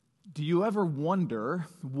Do you ever wonder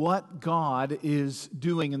what God is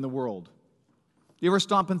doing in the world? Do you ever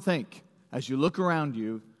stop and think, as you look around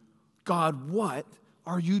you, God, what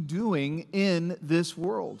are you doing in this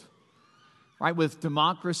world? Right, with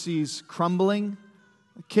democracies crumbling,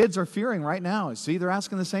 kids are fearing right now. See, they're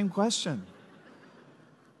asking the same question.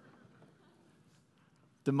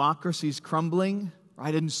 Democracies crumbling,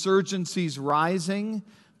 right? Insurgencies rising,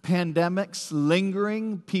 pandemics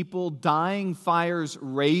lingering, people dying, fires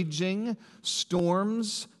raging,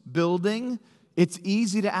 storms building. It's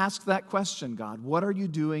easy to ask that question, God, what are you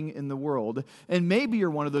doing in the world? And maybe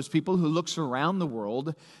you're one of those people who looks around the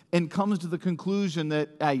world and comes to the conclusion that,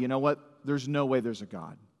 hey, you know what? There's no way there's a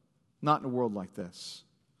God. Not in a world like this.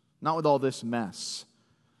 Not with all this mess.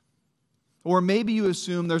 Or maybe you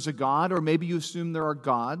assume there's a God, or maybe you assume there are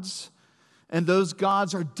gods, and those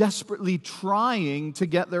gods are desperately trying to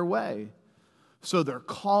get their way. So they're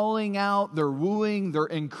calling out, they're wooing, they're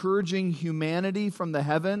encouraging humanity from the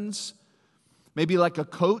heavens. Maybe like a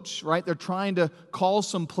coach, right? They're trying to call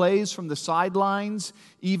some plays from the sidelines,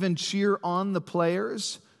 even cheer on the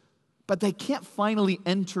players. But they can't finally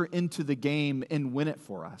enter into the game and win it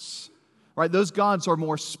for us. Right? Those gods are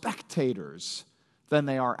more spectators than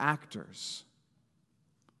they are actors.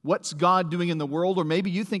 What's God doing in the world? Or maybe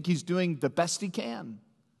you think He's doing the best He can.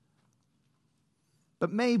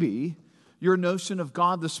 But maybe your notion of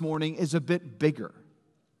God this morning is a bit bigger.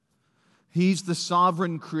 He's the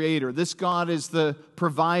sovereign creator. This God is the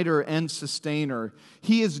provider and sustainer.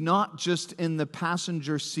 He is not just in the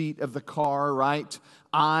passenger seat of the car, right?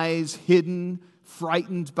 Eyes hidden,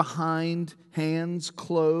 frightened behind, hands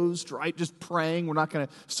closed, right? Just praying we're not going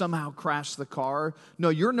to somehow crash the car. No,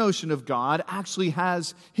 your notion of God actually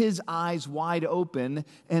has His eyes wide open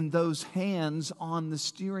and those hands on the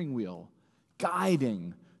steering wheel,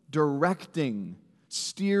 guiding, directing,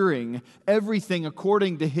 steering everything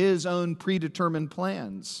according to His own predetermined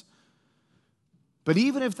plans. But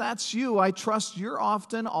even if that's you, I trust you're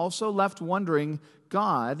often also left wondering,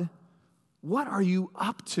 God, what are you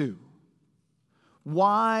up to?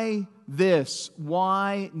 Why this?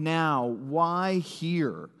 Why now? Why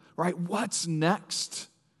here? Right? What's next?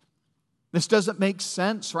 This doesn't make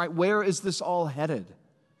sense, right? Where is this all headed?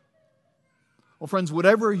 Well, friends,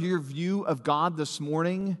 whatever your view of God this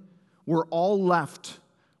morning, we're all left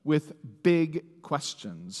with big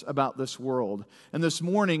questions about this world. And this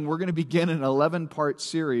morning, we're going to begin an 11-part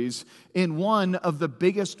series in one of the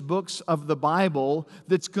biggest books of the Bible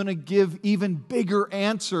that's going to give even bigger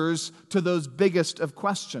answers to those biggest of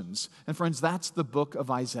questions. And friends, that's the book of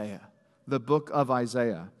Isaiah. The book of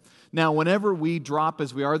Isaiah. Now, whenever we drop,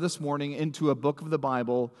 as we are this morning, into a book of the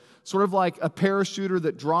Bible, sort of like a parachuter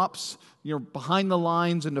that drops, behind the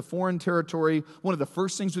lines into foreign territory, one of the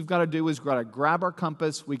first things we've got to do is we've got to grab our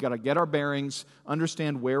compass, we've got to get our bearings,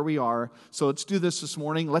 understand where we are. So let's do this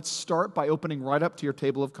morning. Let's start by opening right up to your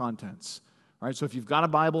table of contents. All right, so if you've got a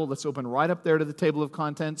Bible, let's open right up there to the table of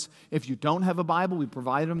contents. If you don't have a Bible, we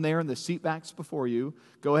provide them there in the seat backs before you.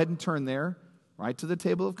 Go ahead and turn there, right to the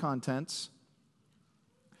table of contents.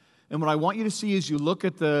 And what I want you to see as you look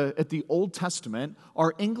at the Old Testament,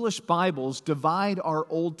 our English Bibles divide our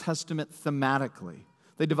Old Testament thematically.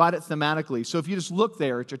 They divide it thematically. So if you just look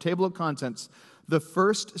there at your table of contents, the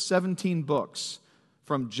first 17 books,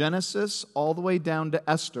 from Genesis all the way down to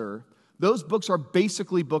Esther, those books are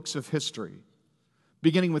basically books of history.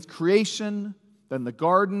 Beginning with creation, then the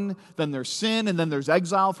garden, then there's sin, and then there's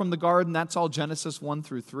exile from the garden. That's all Genesis 1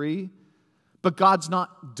 through 3. But God's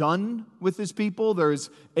not done with His people.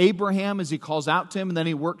 There's Abraham as He calls out to him, and then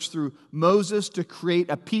He works through Moses to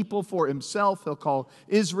create a people for Himself. He'll call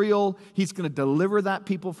Israel. He's going to deliver that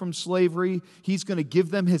people from slavery. He's going to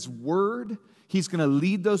give them His word. He's going to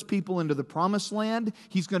lead those people into the promised land.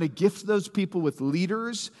 He's going to gift those people with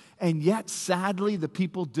leaders. And yet, sadly, the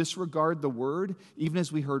people disregard the word. Even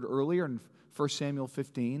as we heard earlier in 1 Samuel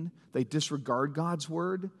 15, they disregard God's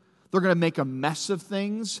word. They're going to make a mess of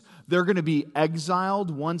things. They're going to be exiled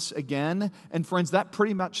once again. And friends, that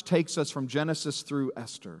pretty much takes us from Genesis through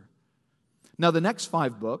Esther. Now, the next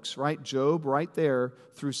 5 books, right, Job right there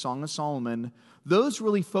through Song of Solomon, those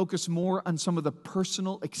really focus more on some of the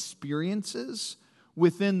personal experiences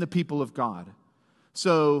within the people of God.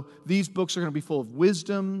 So these books are going to be full of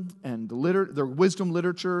wisdom and their wisdom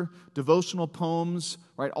literature, devotional poems,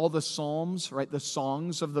 right, all the Psalms, right, the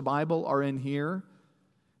songs of the Bible are in here.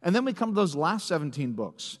 And then we come to those last 17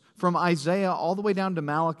 books, from Isaiah all the way down to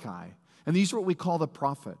Malachi. And these are what we call the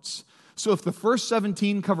prophets. So if the first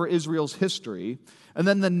 17 cover Israel's history, and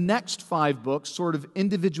then the next 5 books sort of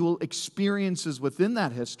individual experiences within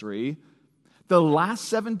that history, the last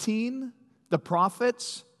 17, the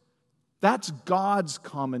prophets, That's God's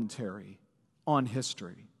commentary on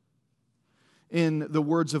history. In the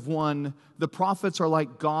words of one, the prophets are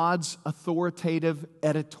like God's authoritative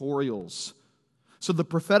editorials. So the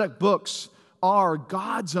prophetic books are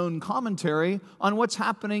God's own commentary on what's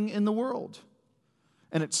happening in the world.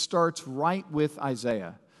 And it starts right with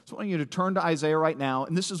Isaiah. So I want you to turn to Isaiah right now.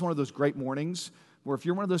 And this is one of those great mornings where if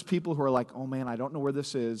you're one of those people who are like, oh man, I don't know where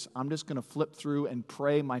this is, I'm just going to flip through and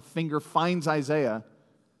pray my finger finds Isaiah.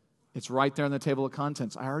 It's right there in the table of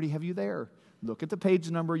contents. I already have you there. Look at the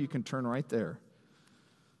page number. You can turn right there.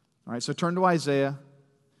 All right, so turn to Isaiah.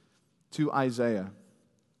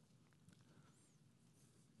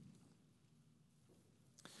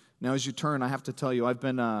 Now, as you turn, I have to tell you,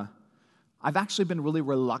 I've actually been really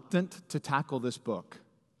reluctant to tackle this book.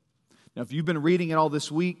 Now, if you've been reading it all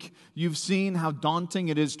this week, you've seen how daunting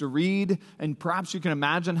it is to read, and perhaps you can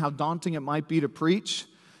imagine how daunting it might be to preach.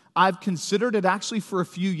 I've considered it actually for a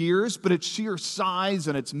few years, but its sheer size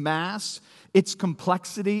and its mass, its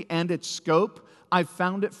complexity and its scope, I've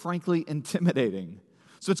found it frankly intimidating.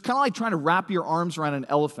 So it's kind of like trying to wrap your arms around an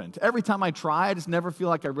elephant. Every time I try, I just never feel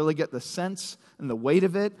like I really get the sense and the weight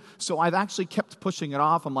of it. So I've actually kept pushing it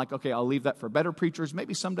off. I'm like, okay, I'll leave that for better preachers.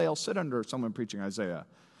 Maybe someday I'll sit under someone preaching Isaiah.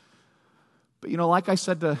 But like I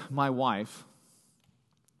said to my wife,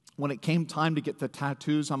 when it came time to get the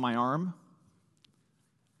tattoos on my arm,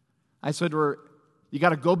 I said to her, you got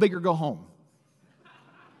to go big or go home.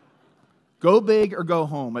 Go big or go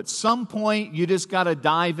home. At some point, you just got to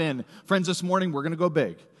dive in. Friends, this morning, we're going to go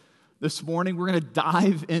big. This morning, we're going to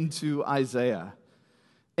dive into Isaiah.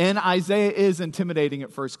 And Isaiah is intimidating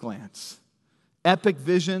at first glance. Epic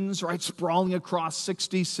visions, right, sprawling across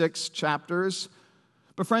 66 chapters.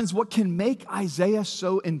 But friends, what can make Isaiah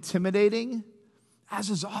so intimidating, as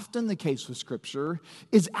is often the case with Scripture,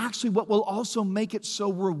 is actually what will also make it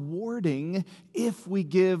so rewarding if we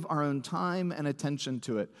give our own time and attention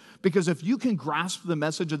to it. Because if you can grasp the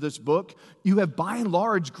message of this book, you have by and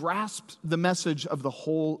large grasped the message of the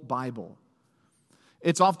whole Bible.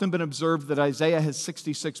 It's often been observed that Isaiah has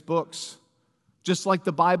 66 books, just like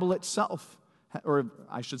the Bible itself. Or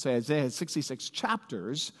I should say Isaiah has 66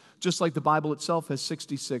 chapters, just like the Bible itself has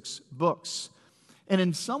 66 books. And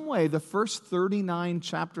in some way, the first 39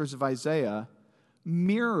 chapters of Isaiah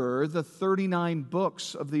mirror the 39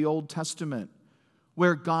 books of the Old Testament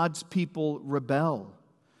where God's people rebel.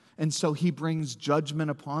 And so he brings judgment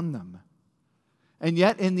upon them. And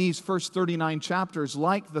yet in these first 39 chapters,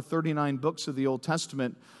 like the 39 books of the Old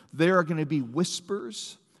Testament, there are going to be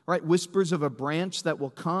whispers, right? Whispers of a branch that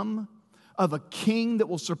will come, of a king that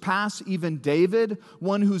will surpass even David,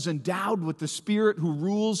 one who's endowed with the Spirit, who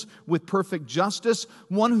rules with perfect justice,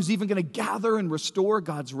 one who's even going to gather and restore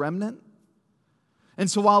God's remnant. And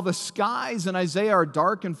so while the skies in Isaiah are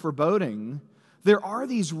dark and foreboding, there are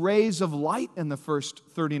these rays of light in the first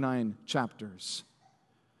 39 chapters.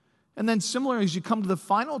 And then similarly, as you come to the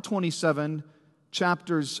final 27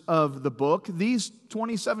 chapters of the book, these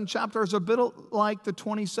 27 chapters are a bit like the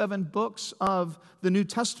 27 books of the New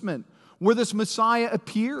Testament, where this Messiah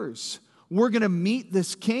appears. We're going to meet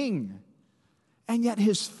this king. And yet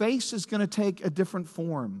his face is going to take a different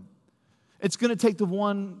form. It's going to take the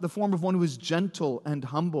form of one who is gentle and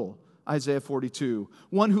humble, Isaiah 42.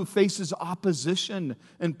 One who faces opposition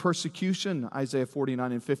and persecution, Isaiah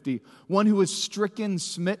 49 and 50. One who is stricken,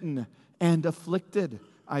 smitten, and afflicted,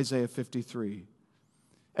 Isaiah 53.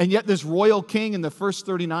 And yet this royal king in the first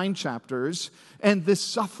 39 chapters and this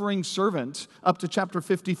suffering servant up to chapter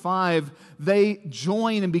 55, they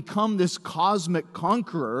join and become this cosmic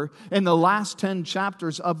conqueror in the last 10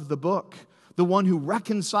 chapters of the book. The one who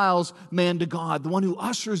reconciles man to God, the one who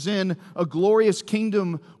ushers in a glorious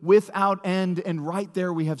kingdom without end. And right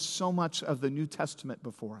there we have so much of the New Testament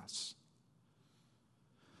before us.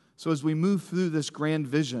 So as we move through this grand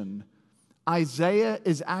vision, Isaiah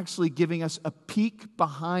is actually giving us a peek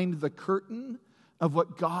behind the curtain of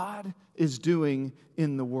what God is doing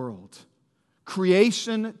in the world.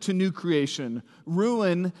 Creation to new creation,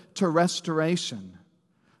 ruin to restoration.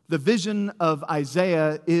 The vision of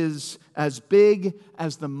Isaiah is as big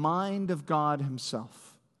as the mind of God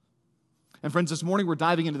himself. And friends, this morning we're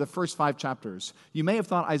diving into the first 5 chapters. You may have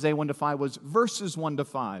thought Isaiah 1 to 5 was verses 1 to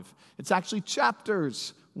 5. It's actually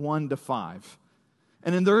chapters 1 to 5.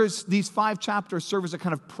 And then these 5 chapters serve as a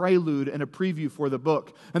kind of prelude and a preview for the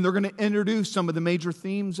book. And they're going to introduce some of the major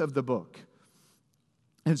themes of the book.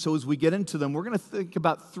 And so as we get into them, we're going to think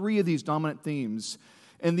about 3 of these dominant themes.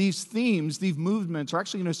 And these themes, these movements, are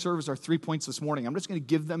actually going to serve as our 3 points this morning. I'm just going to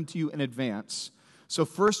give them to you in advance. So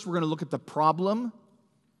first, we're going to look at the problem,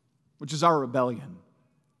 which is our rebellion.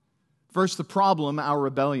 First, the problem, our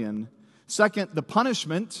rebellion. Second, the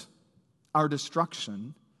punishment, our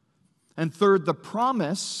destruction. And third, the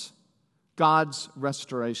promise, God's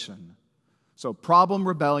restoration. So problem,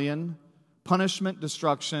 rebellion, punishment,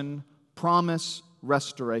 destruction, promise,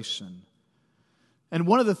 restoration. And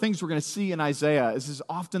one of the things we're going to see in Isaiah, as is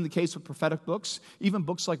often the case with prophetic books, even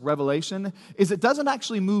books like Revelation, is it doesn't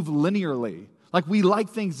actually move linearly. Like we like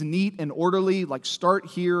things neat and orderly, like start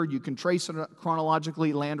here, you can trace it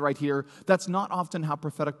chronologically, land right here. That's not often how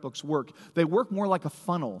prophetic books work. They work more like a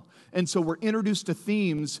funnel. And so we're introduced to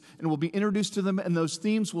themes, and we'll be introduced to them, and those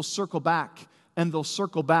themes will circle back, and they'll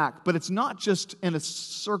circle back. But it's not just in a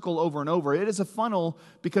circle over and over. It is a funnel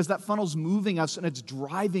because that funnel's moving us, and it's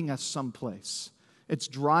driving us someplace. It's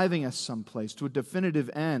driving us someplace to a definitive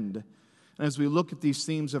end. And as we look at these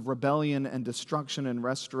themes of rebellion and destruction and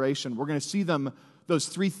restoration, we're going to see them, those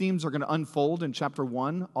three themes are going to unfold in chapter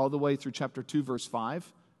 1 all the way through chapter 2, verse 5.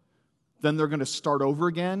 Then they're going to start over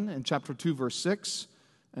again in chapter 2, verse 6,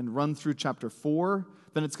 and run through chapter 4.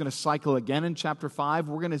 Then it's going to cycle again in chapter 5.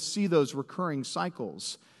 We're going to see those recurring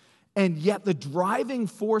cycles. And yet the driving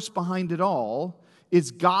force behind it all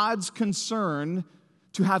is God's concern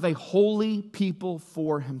to have a holy people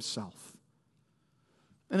for himself.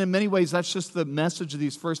 And in many ways, that's just the message of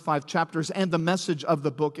these first 5 chapters and the message of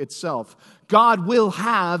the book itself. God will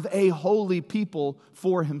have a holy people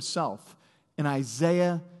for himself. And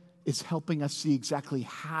Isaiah is helping us see exactly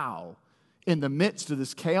how, in the midst of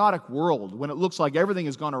this chaotic world, when it looks like everything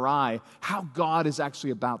has gone awry, how God is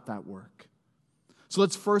actually about that work. So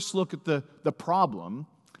let's first look at the problem.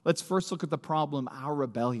 Let's first look at the problem, our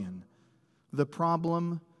rebellion. The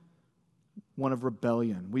problem, one of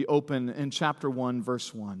rebellion. We open in chapter 1,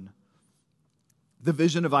 verse 1. The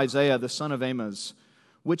vision of Isaiah, the son of Amos,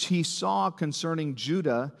 which he saw concerning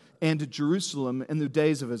Judah and Jerusalem in the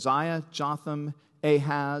days of Uzziah, Jotham,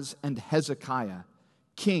 Ahaz, and Hezekiah,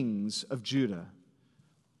 kings of Judah.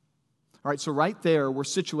 All right, so right there, we're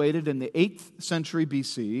situated in the 8th century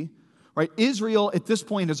BC. Right, Israel at this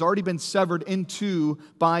point has already been severed in two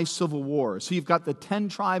by civil war. So you've got the 10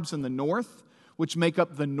 tribes in the north, which make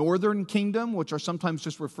up the northern kingdom, which are sometimes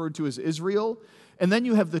just referred to as Israel. And then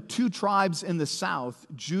you have the 2 tribes in the south,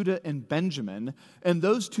 Judah and Benjamin. And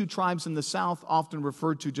those 2 tribes in the south often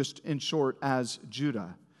referred to just in short as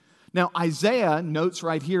Judah. Now, Isaiah notes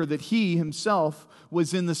right here that he himself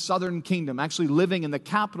was in the southern kingdom, actually living in the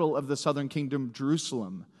capital of the southern kingdom,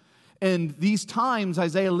 Jerusalem. And these times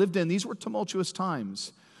Isaiah lived in, these were tumultuous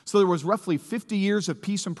times. So there was roughly 50 years of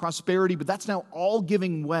peace and prosperity, but that's now all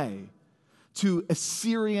giving way to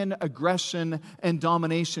Assyrian aggression and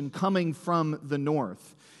domination coming from the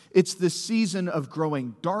north. It's the season of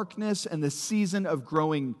growing darkness and the season of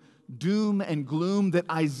growing doom and gloom that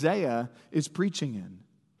Isaiah is preaching in.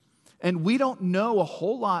 And we don't know a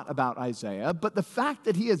whole lot about Isaiah, but the fact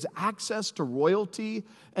that he has access to royalty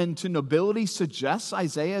and to nobility suggests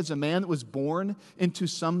Isaiah is a man that was born into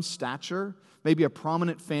some stature, maybe a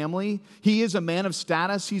prominent family. He is a man of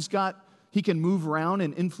status. He can move around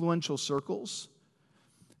in influential circles.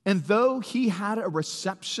 And though he had a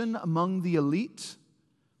reception among the elite,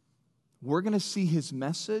 we're going to see his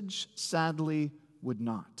message, sadly, would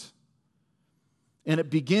not. And it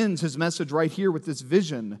begins his message right here with this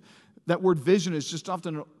vision. That word vision is just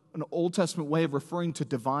often an Old Testament way of referring to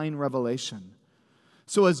divine revelation.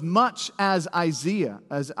 So as much as Isaiah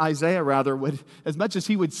would, as much as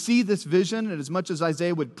he would see this vision, and as much as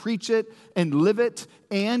Isaiah would preach it and live it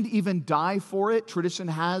and even die for it, tradition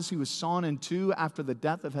has he was sawn in two after the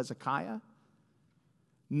death of Hezekiah.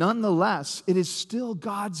 Nonetheless, it is still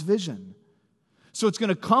God's vision. So it's going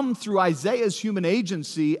to come through Isaiah's human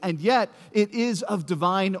agency, and yet it is of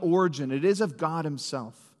divine origin. It is of God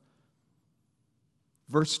himself.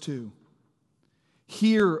 Verse 2,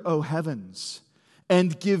 "Hear, O heavens,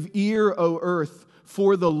 and give ear, O earth,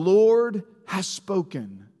 for the Lord has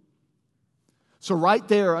spoken." So right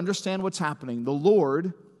there, understand what's happening. The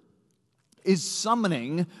Lord is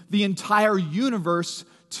summoning the entire universe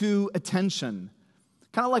to attention.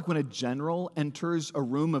 Kind of like when a general enters a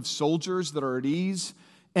room of soldiers that are at ease,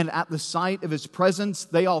 and at the sight of his presence,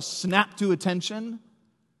 they all snap to attention.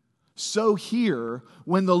 So here,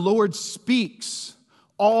 when the Lord speaks,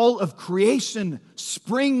 all of creation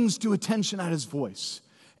springs to attention at his voice,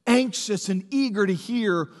 anxious and eager to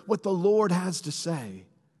hear what the Lord has to say.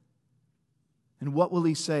 And what will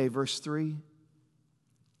he say? Verse 3,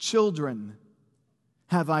 "Children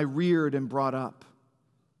have I reared and brought up,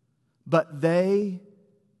 but they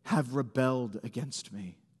have rebelled against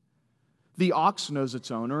me. The ox knows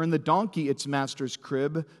its owner, and the donkey its master's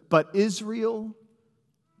crib, but Israel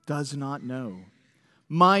does not know.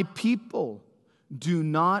 My people do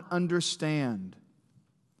not understand.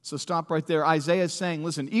 So stop right there. Isaiah is saying,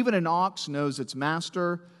 listen, even an ox knows its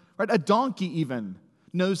master, right? A donkey even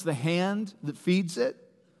knows the hand that feeds it.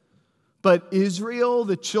 But Israel,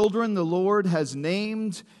 the children the Lord has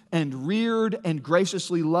named and reared and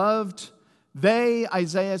graciously loved, they,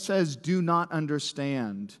 Isaiah says, do not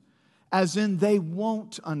understand. As in, they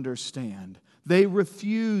won't understand. They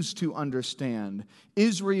refuse to understand.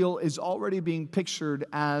 Israel is already being pictured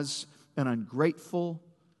as an ungrateful,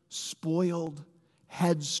 spoiled,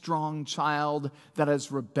 headstrong child that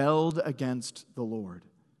has rebelled against the Lord.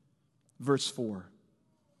 Verse 4.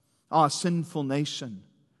 Ah, sinful nation,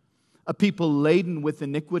 a people laden with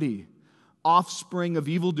iniquity, offspring of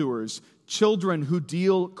evildoers, children who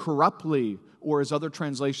deal corruptly, or as other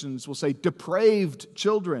translations will say, depraved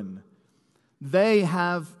children. They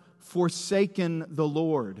have forsaken the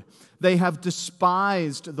Lord. They have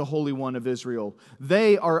despised the Holy One of Israel.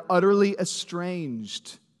 They are utterly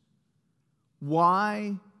estranged.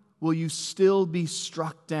 Why will you still be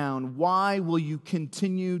struck down? Why will you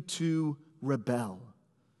continue to rebel?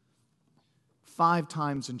 5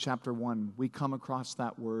 times in chapter 1, we come across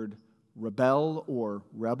that word rebel or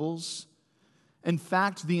rebels. In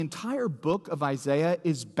fact, the entire book of Isaiah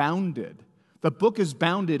is bounded. The book is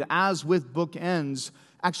bounded, as with book ends,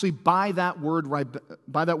 actually by that word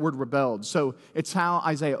rebelled. So it's how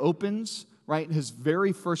Isaiah opens, right? His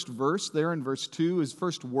very first verse there in verse 2, his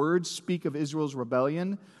first words speak of Israel's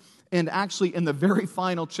rebellion. And actually in the very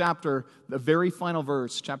final chapter, the very final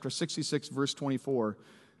verse, chapter 66, verse 24,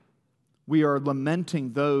 we are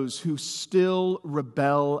lamenting those who still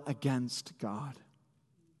rebel against God.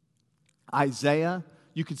 Isaiah,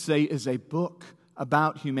 you could say, is a book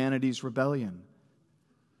about humanity's rebellion,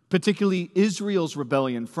 particularly Israel's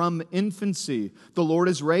rebellion from infancy. The Lord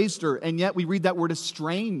has raised her, and yet we read that word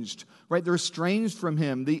estranged, right? They're estranged from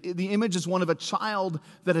Him. The image is one of a child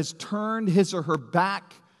that has turned his or her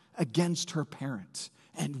back against her parent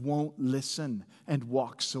and won't listen and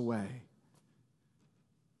walks away.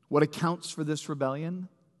 What accounts for this rebellion?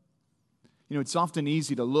 You know, it's often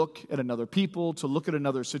easy to look at another people, to look at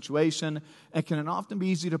another situation. It can often be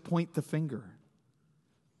easy to point the finger.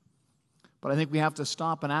 But I think we have to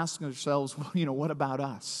stop and ask ourselves, well, you know, what about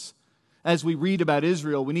us? As we read about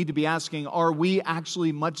Israel, we need to be asking, are we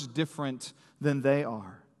actually much different than they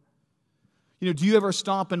are? You know, do you ever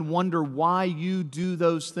stop and wonder why you do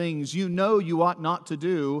those things you know you ought not to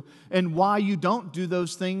do, and why you don't do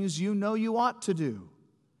those things you know you ought to do?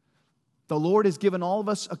 The Lord has given all of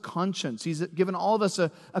us a conscience. He's given all of us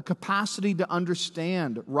a capacity to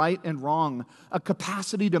understand right and wrong, a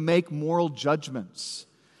capacity to make moral judgments.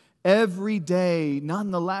 Every day,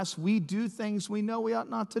 nonetheless, we do things we know we ought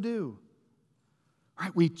not to do.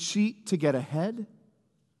 Right? We cheat to get ahead.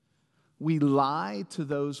 We lie to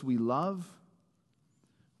those we love.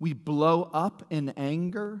 We blow up in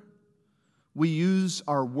anger. We use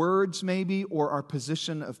our words maybe, or our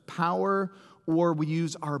position of power, or we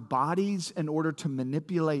use our bodies in order to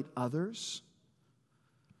manipulate others.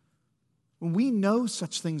 We know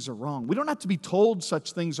such things are wrong. We don't have to be told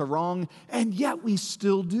such things are wrong, and yet we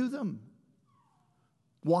still do them.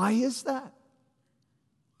 Why is that?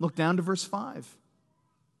 Look down to verse 5.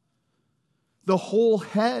 The whole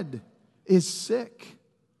head is sick,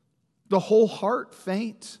 the whole heart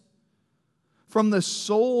faint. From the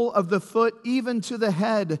sole of the foot even to the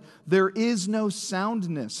head, there is no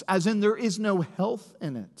soundness, as in there is no health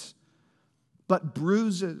in it, but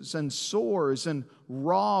bruises and sores and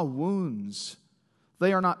raw wounds.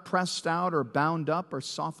 They are not pressed out or bound up or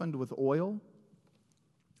softened with oil.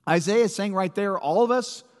 Isaiah is saying right there, all of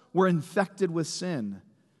us were infected with sin.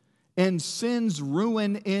 And sin's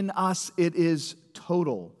ruin in us, it is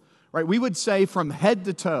total. Right, we would say from head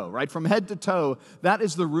to toe, right? From head to toe, that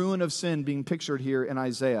is the ruin of sin being pictured here in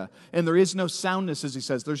Isaiah. And there is no soundness, as he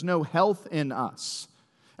says. There's no health in us.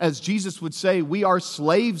 As Jesus would say, we are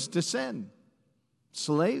slaves to sin.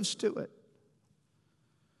 Slaves to it.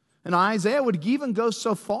 And Isaiah would even go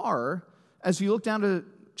so far, as you look down to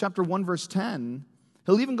chapter 1, verse 10,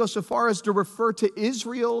 he'll even go so far as to refer to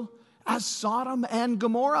Israel as Sodom and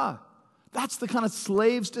Gomorrah. That's the kind of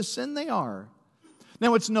slaves to sin they are.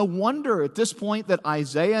 Now, it's no wonder at this point that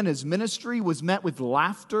Isaiah and his ministry was met with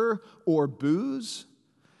laughter or boos.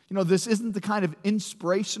 You know, this isn't the kind of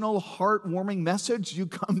inspirational, heartwarming message you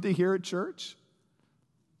come to hear at church.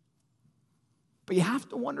 But you have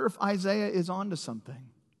to wonder if Isaiah is onto something.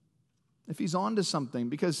 If he's onto something,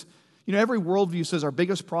 because, you know, every worldview says our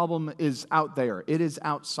biggest problem is out there. It is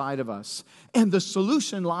outside of us. And the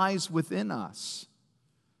solution lies within us.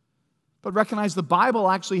 But recognize the Bible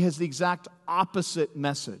actually has the exact opposite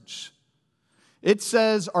message. It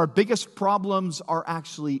says our biggest problems are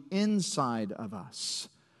actually inside of us.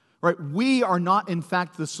 Right? We are not, in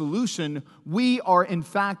fact, the solution. We are, in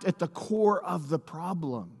fact, at the core of the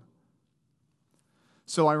problem.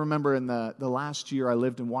 So I remember in the last year I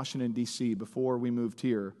lived in Washington, D.C. before we moved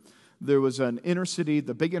here. There was an inner city,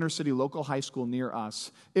 the big inner city local high school near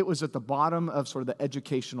us. It was at the bottom of sort of the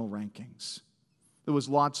educational rankings. There was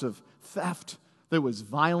lots of theft. There was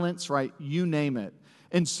violence, right? You name it.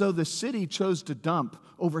 And so the city chose to dump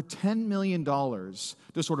over $10 million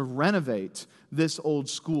to sort of renovate this old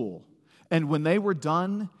school. And when they were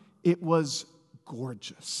done, it was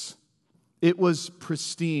gorgeous. It was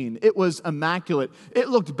pristine. It was immaculate. It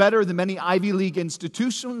looked better than many Ivy League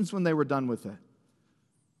institutions when they were done with it.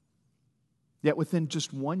 Yet within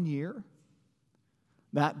just 1 year,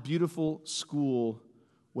 that beautiful school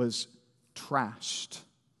was trashed.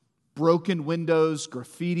 Broken windows,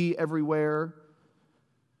 graffiti everywhere.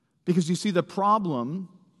 Because you see, the problems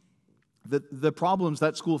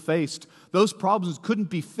that school faced, those problems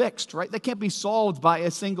couldn't be fixed, right? They can't be solved by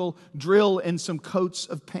a single drill and some coats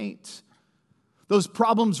of paint. Those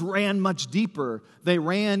problems ran much deeper. They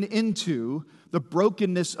ran into the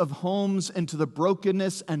brokenness of homes and to the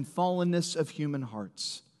brokenness and fallenness of human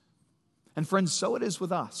hearts. And friends, so it is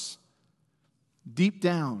with us. Deep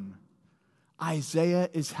down, Isaiah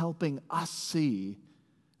is helping us see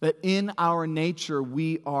that in our nature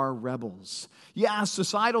we are rebels. Yeah,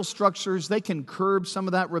 societal structures, they can curb some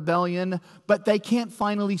of that rebellion, but they can't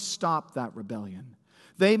finally stop that rebellion.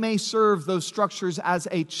 They may serve those structures as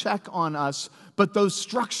a check on us, but those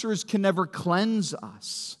structures can never cleanse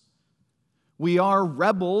us. We are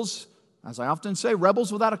rebels, as I often say,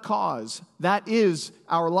 rebels without a cause. That is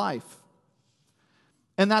our life.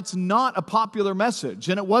 And that's not a popular message.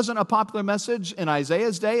 And it wasn't a popular message in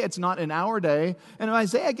Isaiah's day. It's not in our day. And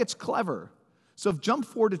Isaiah gets clever. So jump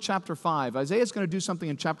forward to chapter 5. Isaiah's going to do something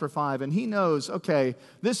in chapter 5. And he knows, okay,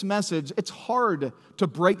 this message, it's hard to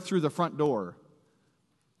break through the front door.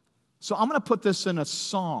 So I'm going to put this in a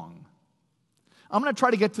song. I'm going to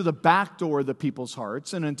try to get to the back door of the people's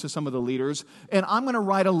hearts and into some of the leaders, and I'm going to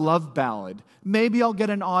write a love ballad. Maybe I'll get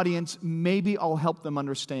an audience. Maybe I'll help them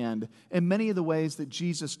understand in many of the ways that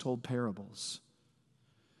Jesus told parables.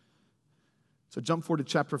 So jump forward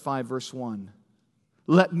to chapter 5, verse 1.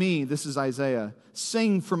 Let me, this is Isaiah,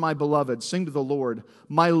 sing for my beloved, sing to the Lord,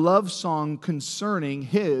 my love song concerning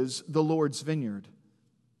the Lord's vineyard.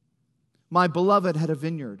 My beloved had a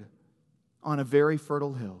vineyard on a very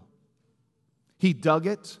fertile hill. He dug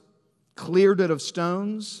it, cleared it of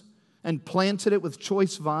stones, and planted it with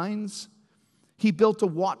choice vines. He built a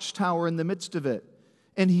watchtower in the midst of it,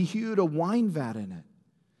 and he hewed a wine vat in it.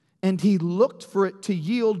 And he looked for it to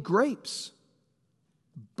yield grapes.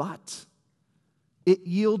 But it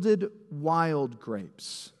yielded wild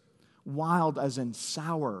grapes. Wild as in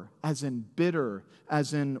sour, as in bitter,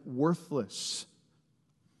 as in worthless.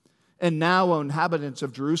 And now, O inhabitants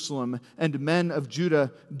of Jerusalem and men of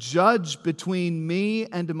Judah, judge between me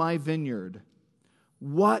and my vineyard.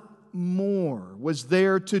 What more was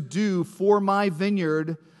there to do for my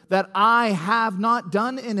vineyard that I have not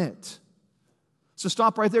done in it? So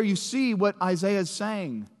stop right there. You see what Isaiah is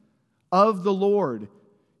saying of the Lord.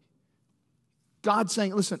 God's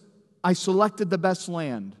saying, listen, I selected the best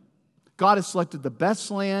land. God has selected the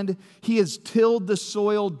best land. He has tilled the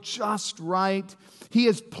soil just right. He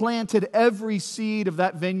has planted every seed of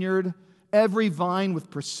that vineyard, every vine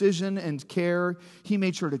with precision and care. He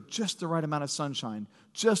made sure to just the right amount of sunshine,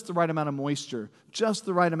 just the right amount of moisture, just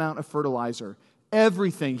the right amount of fertilizer.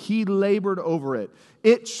 Everything. He labored over it.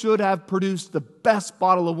 It should have produced the best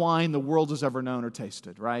bottle of wine the world has ever known or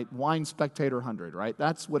tasted, right? Wine Spectator 100, right?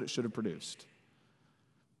 That's what it should have produced.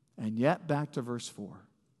 And yet, back to verse 4.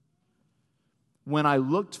 When I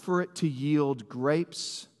looked for it to yield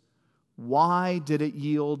grapes, why did it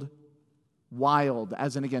yield wild,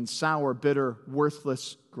 as in again, sour, bitter,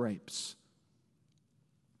 worthless grapes?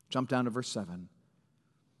 Jump down to verse 7.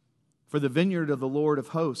 For the vineyard of the Lord of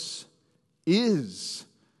hosts is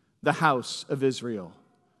the house of Israel.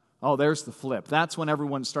 Oh, there's the flip. That's when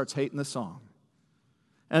everyone starts hating the song.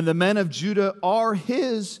 And the men of Judah are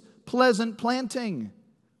his pleasant planting.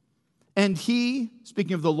 And he,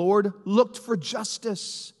 speaking of the Lord, looked for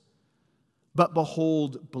justice. But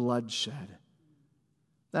behold, bloodshed.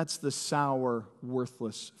 That's the sour,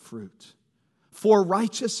 worthless fruit. For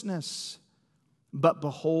righteousness, but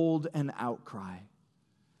behold, an outcry.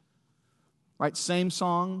 Right, same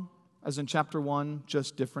song as in chapter 1,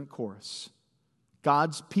 just different chorus.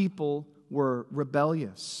 God's people were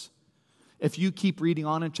rebellious. If you keep reading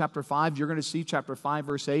on in chapter 5, you're going to see chapter 5,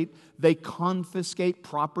 verse 8, they confiscate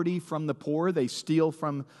property from the poor. They steal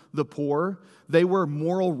from the poor. They were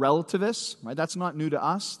moral relativists, right? That's not new to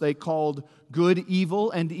us. They called good evil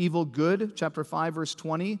and evil good, chapter 5, verse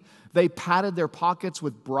 20. They padded their pockets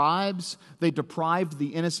with bribes. They deprived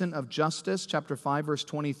the innocent of justice, chapter 5, verse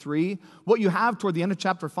 23. What you have toward the end of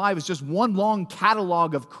chapter 5 is just one long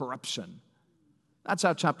catalog of corruption. That's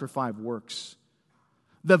how chapter 5 works.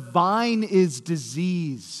 The vine is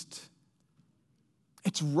diseased.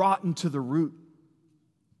 It's rotten to the root.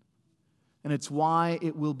 And it's why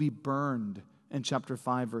it will be burned in chapter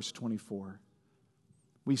 5, verse 24.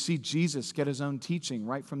 We see Jesus get his own teaching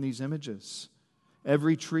right from these images.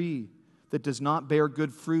 Every tree that does not bear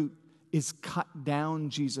good fruit is cut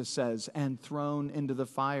down, Jesus says, and thrown into the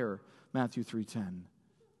fire, Matthew 3:10.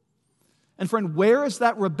 And friend, where is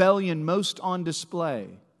that rebellion most on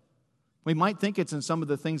display? We might think it's in some of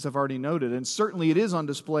the things I've already noted, and certainly it is on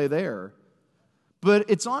display there. But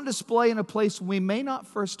it's on display in a place we may not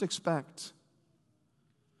first expect.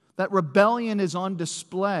 That rebellion is on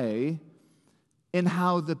display in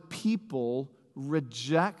how the people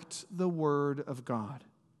reject the Word of God.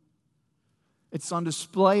 It's on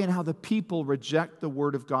display in how the people reject the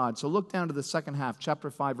Word of God. So look down to the second half,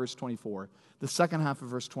 chapter 5, verse 24. The second half of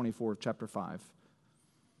verse 24 of chapter 5.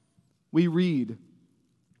 We read,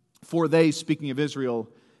 "For they," speaking of Israel,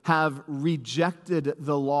 "have rejected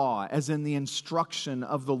the law," as in the instruction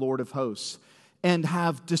of the Lord of hosts, "and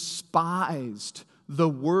have despised the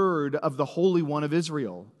word of the Holy One of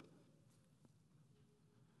Israel."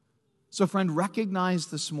 So, friend, recognize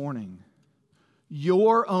this morning,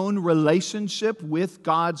 your own relationship with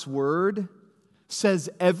God's word says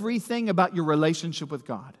everything about your relationship with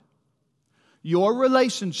God. Your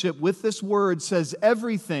relationship with this word says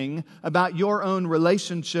everything about your own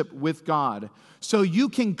relationship with God. So you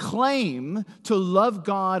can claim to love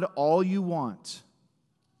God all you want.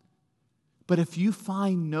 But if you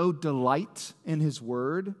find no delight in His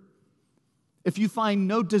word, if you find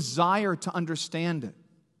no desire to understand it,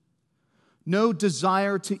 no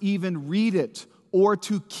desire to even read it or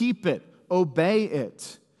to keep it, obey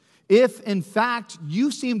it, if in fact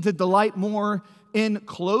you seem to delight more in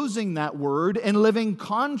closing that word and living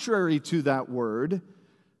contrary to that word,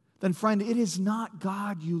 then friend, it is not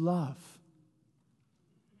God you love.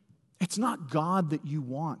 It's not God that you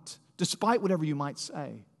want, despite whatever you might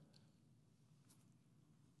say.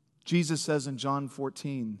 Jesus says in John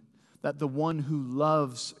 14 that the one who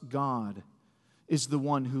loves God is the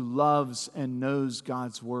one who loves and knows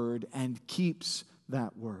God's word and keeps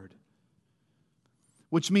that word.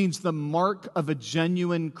 Which means the mark of a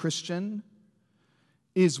genuine Christian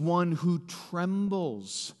is one who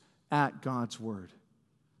trembles at God's word,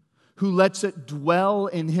 who lets it dwell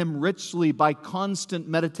in him richly by constant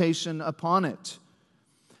meditation upon it,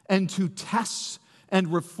 and who tests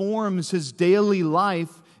and reforms his daily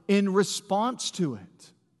life in response to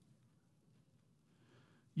it.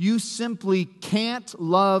 You simply can't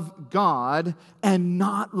love God and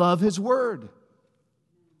not love His word.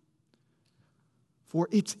 For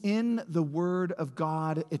it's in the Word of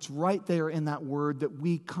God, it's right there in that Word that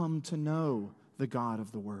we come to know the God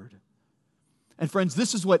of the Word. And friends,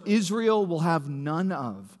 this is what Israel will have none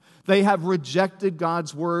of. They have rejected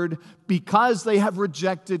God's Word because they have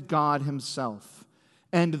rejected God Himself.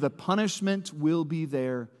 And the punishment will be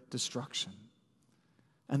their destruction.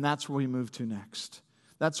 And that's where we move to next.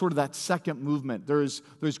 That's sort of that second movement. There's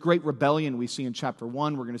great rebellion we see in chapter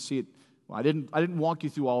 1. We're going to see it. Well, I didn't walk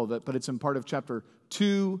you through all of it, but it's in part of chapter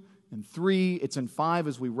 2 and 3. It's in 5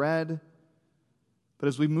 as we read. But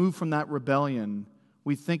as we move from that rebellion,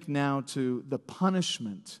 we think now to the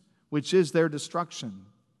punishment, which is their destruction.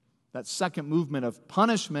 That second movement of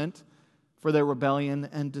punishment for their rebellion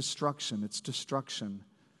and destruction. It's destruction.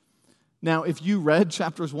 Now, if you read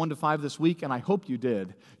chapters 1 to 5 this week, and I hope you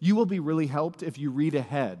did, you will be really helped if you read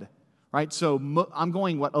ahead. Right? So I'm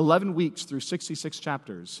going, 11 weeks through 66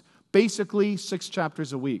 chapters. Basically, 6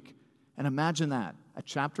 chapters a week. And imagine that, a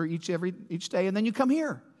chapter each day, and then you come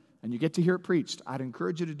here, and you get to hear it preached. I'd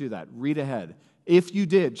encourage you to do that. Read ahead. If you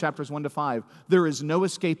did, chapters 1 to 5, there is no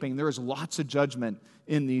escaping. There is lots of judgment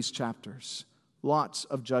in these chapters. Lots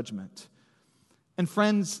of judgment. And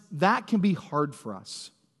friends, that can be hard for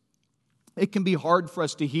us. It can be hard for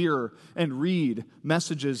us to hear and read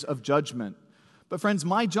messages of judgment. But friends,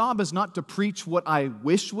 my job is not to preach what I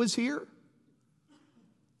wish was here.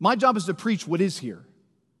 My job is to preach what is here.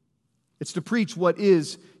 It's to preach what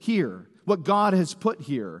is here, what God has put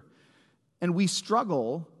here. And we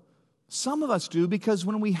struggle, some of us do, because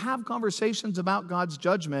when we have conversations about God's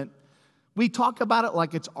judgment, we talk about it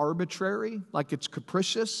like it's arbitrary, like it's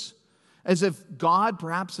capricious. As if God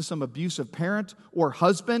perhaps is some abusive parent or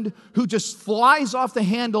husband who just flies off the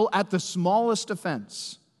handle at the smallest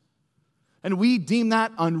offense. And we deem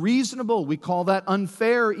that unreasonable. We call that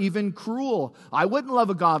unfair, even cruel. I wouldn't love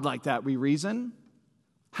a God like that, we reason.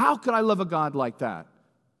 How could I love a God like that?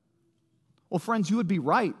 Well, friends, you would be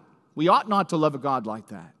right. We ought not to love a God like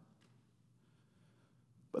that.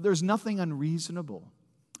 But there's nothing unreasonable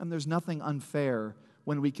and there's nothing unfair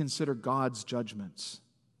when we consider God's judgments.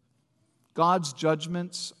 God's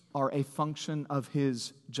judgments are a function of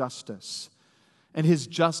His justice. And His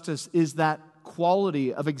justice is that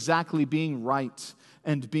quality of exactly being right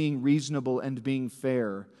and being reasonable and being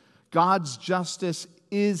fair. God's justice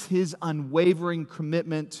is His unwavering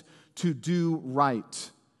commitment to do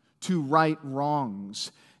right, to right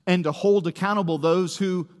wrongs, and to hold accountable those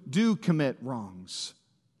who do commit wrongs.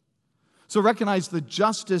 So recognize the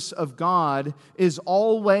justice of God is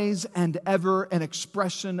always and ever an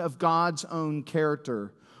expression of God's own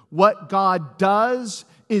character. What God does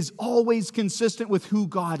is always consistent with who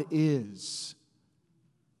God is.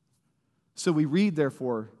 So we read,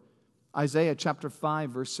 therefore, Isaiah chapter 5,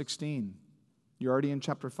 verse 16. You're already in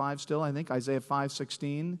chapter 5 still, I think, Isaiah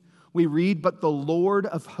 5:16. We read, "But the Lord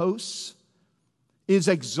of hosts is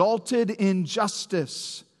exalted in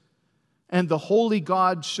justice, and the holy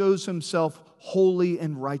God shows Himself holy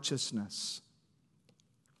in righteousness."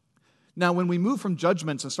 Now, when we move from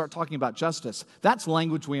judgments and start talking about justice, that's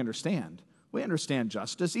language we understand. We understand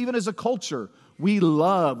justice. Even as a culture, we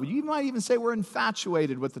love, you might even say we're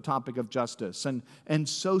infatuated with the topic of justice and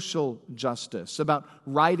social justice, about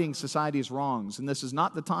righting society's wrongs. And this is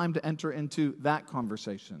not the time to enter into that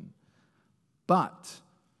conversation. But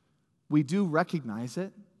we do recognize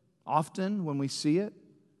it often when we see it.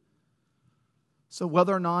 So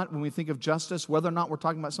whether or not, when we think of justice, whether or not we're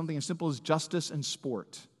talking about something as simple as justice in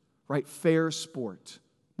sport, right? Fair sport.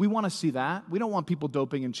 We want to see that. We don't want people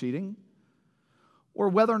doping and cheating. Or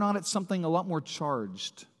whether or not it's something a lot more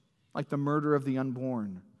charged, like the murder of the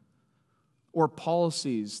unborn, or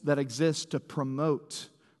policies that exist to promote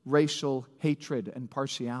racial hatred and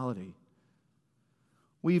partiality.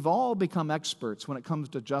 We've all become experts when it comes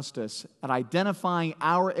to justice at identifying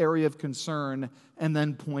our area of concern and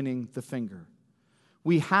then pointing the finger.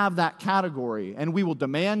 We have that category, and we will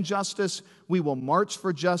demand justice. We will march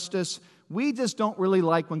for justice. We just don't really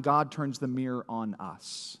like when God turns the mirror on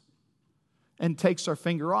us and takes our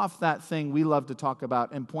finger off that thing we love to talk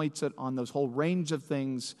about and points it on those whole range of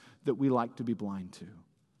things that we like to be blind to.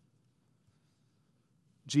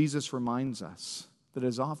 Jesus reminds us that it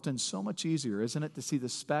is often so much easier, isn't it, to see the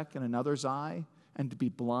speck in another's eye and to be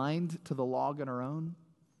blind to the log in our own?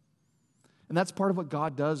 And that's part of what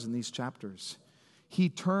God does in these chapters. He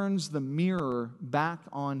turns the mirror back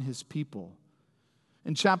on His people.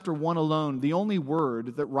 In chapter 1 alone, the only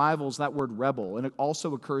word that rivals that word rebel, and it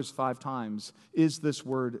also occurs 5 times, is this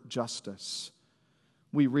word justice.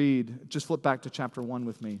 We read, just flip back to chapter 1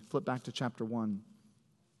 with me. Flip back to chapter 1.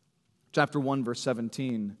 Chapter 1, verse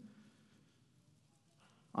 17.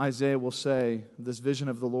 Isaiah will say, this vision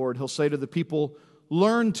of the Lord, he'll say to the people,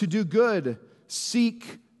 "Learn to do good,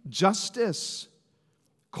 seek justice,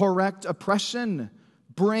 correct oppression,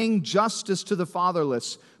 bring justice to the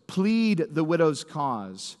fatherless, plead the widow's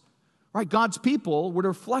cause." Right? God's people were to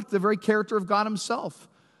reflect the very character of God Himself.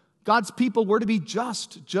 God's people were to be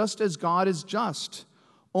just as God is just.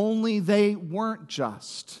 Only they weren't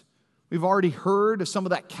just. We've already heard of some of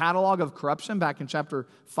that catalog of corruption back in chapter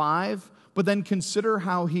 5, but then consider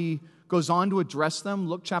how He goes on to address them.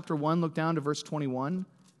 Look, chapter 1, look down to verse 21.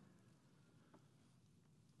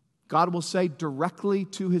 God will say directly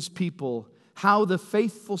to His people how the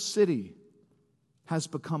faithful city has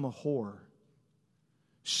become a whore.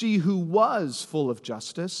 She who was full of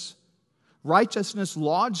justice, righteousness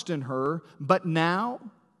lodged in her, but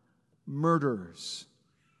now murders.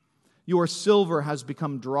 Your silver has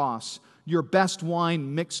become dross, your best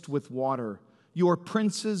wine mixed with water. Your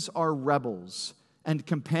princes are rebels and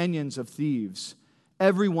companions of thieves.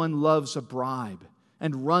 Everyone loves a bribe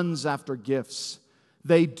and runs after gifts.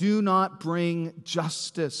 They do not bring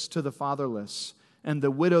justice to the fatherless, and the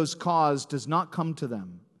widow's cause does not come to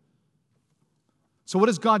them. So what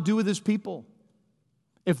does God do with His people?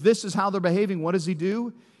 If this is how they're behaving, what does He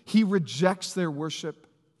do? He rejects their worship.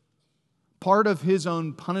 Part of His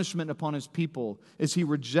own punishment upon His people is He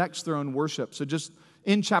rejects their own worship. So just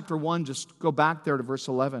in chapter 1, just go back there to verse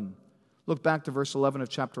 11. Look back to verse 11 of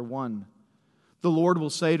chapter 1. The Lord will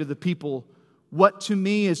say to the people, "What to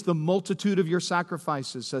me is the multitude of your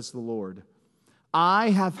sacrifices, says the Lord.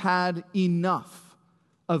 I have had enough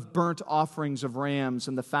of burnt offerings of rams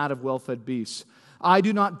and the fat of well-fed beasts. I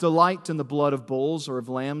do not delight in the blood of bulls or of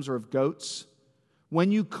lambs or of goats.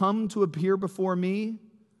 When you come to appear before me,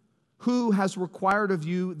 who has required of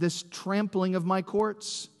you this trampling of my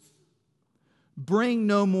courts? Bring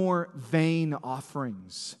no more vain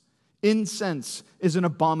offerings. Incense is an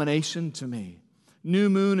abomination to me. New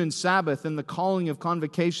moon and Sabbath and the calling of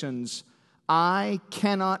convocations. I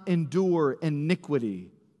cannot endure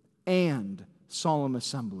iniquity and solemn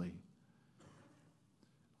assembly.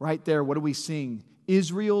 Right there, what are we seeing?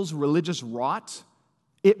 Israel's religious rot,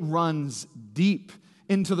 it runs deep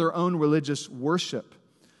into their own religious worship.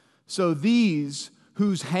 So these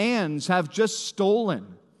whose hands have just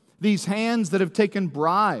stolen, these hands that have taken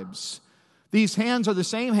bribes, these hands are the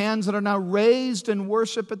same hands that are now raised in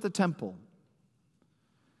worship at the temple.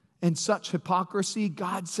 And such hypocrisy,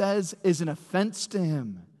 God says, is an offense to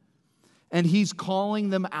Him. And He's calling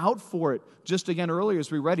them out for it. Just again earlier,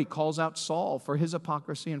 as we read, He calls out Saul for his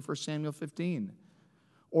hypocrisy in 1 Samuel 15.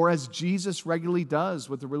 Or as Jesus regularly does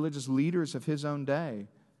with the religious leaders of His own day.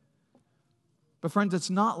 But friends, it's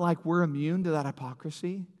not like we're immune to that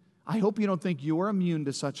hypocrisy. I hope you don't think you're immune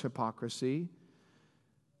to such hypocrisy.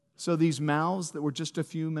 So these mouths that were just a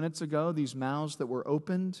few minutes ago, these mouths that were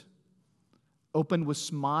opened with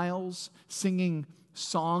smiles, singing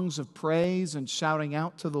songs of praise and shouting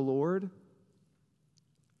out to the Lord.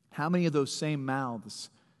 How many of those same mouths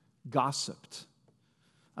gossiped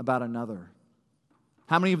about another?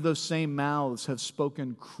 How many of those same mouths have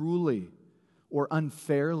spoken cruelly or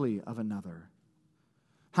unfairly of another?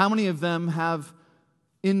 How many of them have,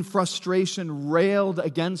 in frustration, railed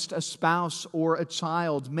against a spouse or a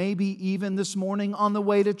child, maybe even this morning on the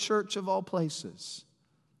way to church of all places?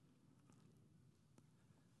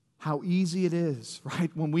 How easy it is,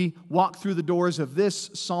 right, when we walk through the doors of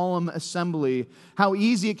this solemn assembly, how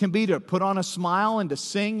easy it can be to put on a smile and to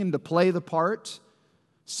sing and to play the part.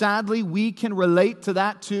 Sadly, we can relate to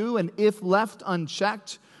that too, and if left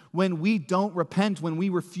unchecked, when we don't repent, when we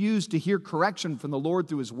refuse to hear correction from the Lord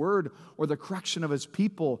through His Word or the correction of His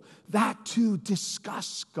people, that too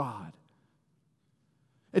disgusts God.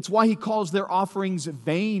 It's why He calls their offerings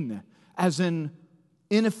vain, as in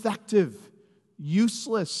ineffective,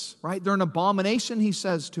 useless, right? They're an abomination, He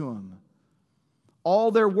says to them.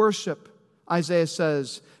 All their worship, Isaiah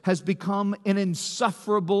says, has become an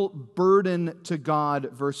insufferable burden to God,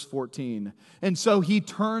 verse 14. And so He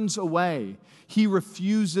turns away. He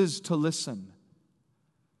refuses to listen.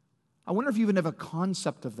 I wonder if you even have a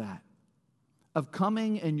concept of that, of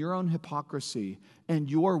coming in your own hypocrisy, and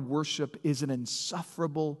your worship is an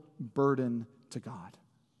insufferable burden to God.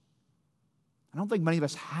 I don't think many of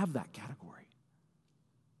us have that category.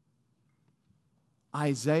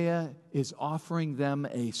 Isaiah is offering them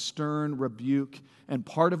a stern rebuke, and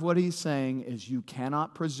part of what he's saying is you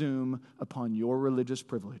cannot presume upon your religious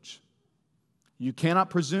privilege. You cannot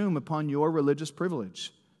presume upon your religious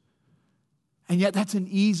privilege. And yet that's an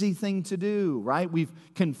easy thing to do, right? We've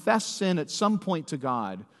confessed sin at some point to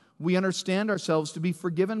God. We understand ourselves to be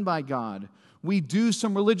forgiven by God. We do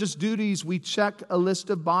some religious duties. We check a list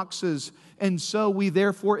of boxes. And so we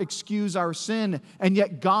therefore excuse our sin. And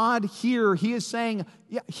yet God here, He is saying,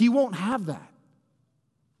 yeah, He won't have that.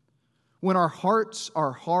 When our hearts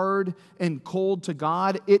are hard and cold to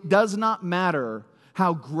God, it does not matter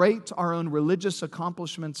how great our own religious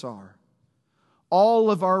accomplishments are. All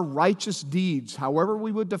of our righteous deeds, however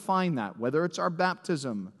we would define that, whether it's our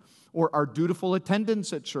baptism or our dutiful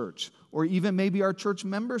attendance at church, or even maybe our church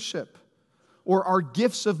membership, or our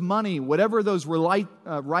gifts of money, whatever those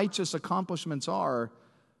righteous accomplishments are,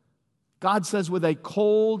 God says with a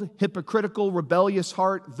cold, hypocritical, rebellious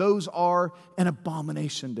heart, those are an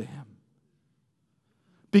abomination to Him.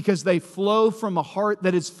 Because they flow from a heart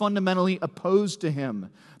that is fundamentally opposed to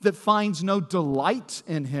Him, that finds no delight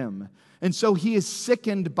in Him. And so He is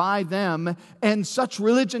sickened by them, and such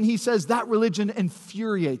religion, He says, that religion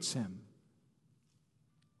infuriates Him.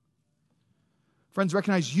 Friends,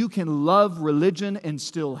 recognize you can love religion and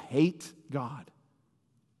still hate God.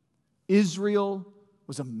 Israel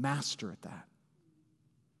was a master at that.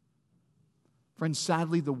 Friends,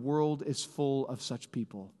 sadly, the world is full of such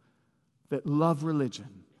people that love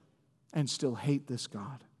religion and still hate this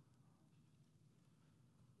God.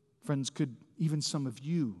 Friends, could even some of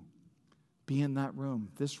you be in that room,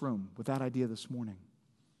 this room, with that idea this morning?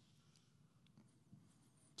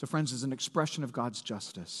 So, friends, as an expression of God's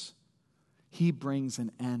justice, He brings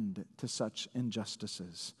an end to such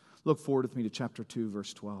injustices. Look forward with me to chapter 2,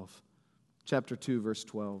 verse 12. Chapter 2, verse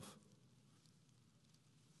 12.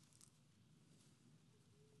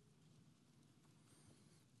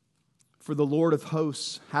 For the Lord of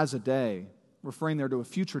hosts has a day, referring there to a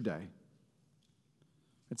future day.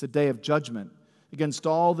 It's a day of judgment. against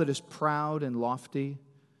all that is proud and lofty,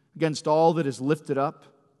 against all that is lifted up,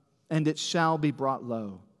 and it shall be brought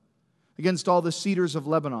low. Against all the cedars of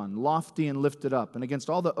Lebanon, lofty and lifted up, and against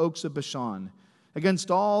all the oaks of Bashan,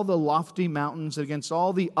 against all the lofty mountains, against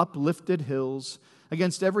all the uplifted hills,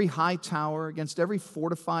 against every high tower, against every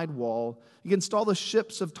fortified wall, against all the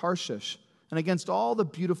ships of Tarshish, and against all the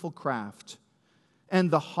beautiful craft.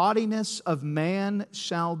 And the haughtiness of man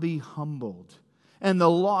shall be humbled, and the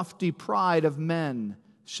lofty pride of men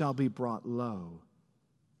shall be brought low.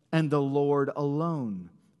 And the Lord alone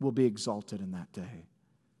will be exalted in that day.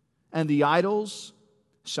 And the idols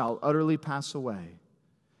shall utterly pass away,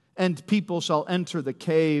 and people shall enter the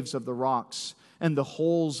caves of the rocks and the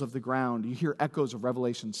holes of the ground. You hear echoes of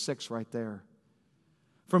Revelation 6 right there.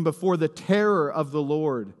 From before the terror of the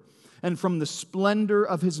Lord and from the splendor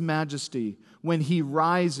of his majesty when he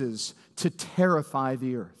rises to terrify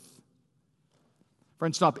the earth.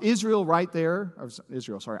 Friends, stop. Isaiah.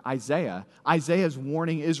 Isaiah is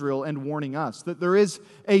warning Israel and warning us that there is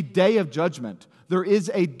a day of judgment. There is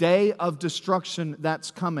a day of destruction that's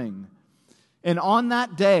coming. And on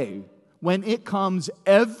that day, when it comes,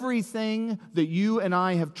 everything that you and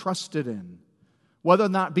I have trusted in, whether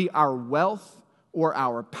that be our wealth or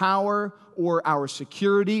our power or our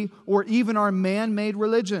security or even our man-made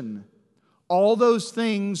religion, all those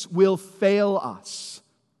things will fail us.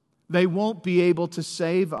 They won't be able to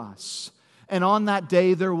save us. And on that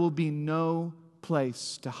day, there will be no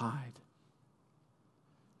place to hide.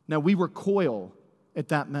 Now, we recoil at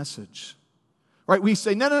that message. Right? We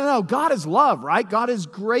say, no, God is love, right? God is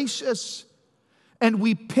gracious. And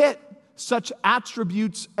we pit such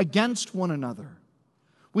attributes against one another.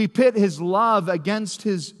 We pit his love against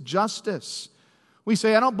his justice. We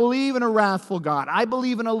say, I don't believe in a wrathful God. I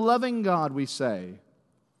believe in a loving God, we say.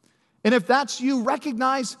 And if that's you,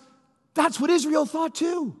 recognize that's what Israel thought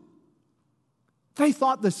too. They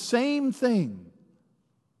thought the same thing.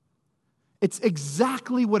 It's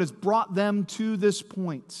exactly what has brought them to this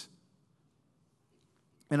point.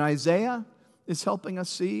 And Isaiah is helping us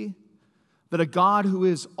see that a God who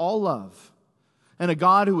is all love, and a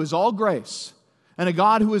God who is all grace, and a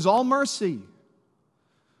God who is all mercy,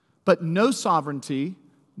 but no sovereignty,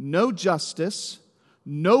 no justice,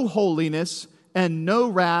 no holiness, and no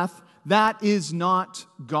wrath, that is not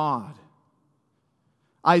God.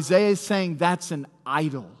 Isaiah is saying that's an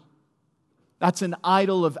idol. That's an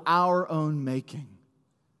idol of our own making.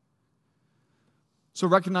 So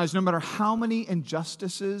recognize no matter how many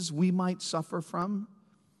injustices we might suffer from,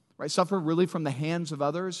 right? Suffer really from the hands of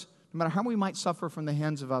others, no matter how we might suffer from the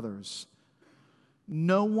hands of others,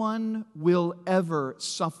 no one will ever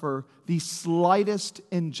suffer the slightest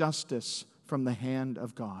injustice from the hand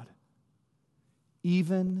of God,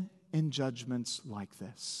 even in judgments like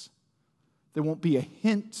this. There won't be a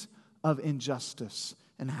hint of injustice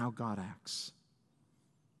in how God acts.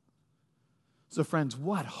 So friends,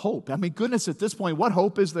 what hope? I mean, goodness, at this point, what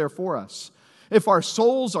hope is there for us? If our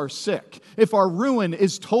souls are sick, if our ruin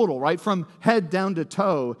is total, right, from head down to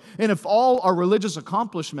toe, and if all our religious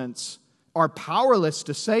accomplishments are powerless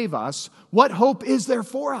to save us, what hope is there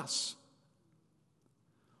for us?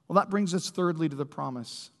 Well, that brings us thirdly to the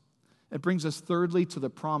promise. It brings us thirdly to the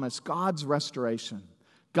promise, God's restoration,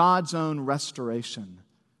 God's own restoration.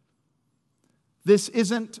 This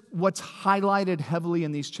isn't what's highlighted heavily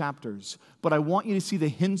in these chapters, but I want you to see the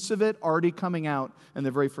hints of it already coming out in the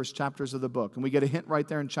very first chapters of the book. And we get a hint right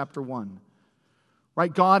there in chapter 1.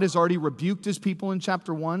 Right? God has already rebuked his people in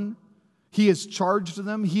chapter 1. He has charged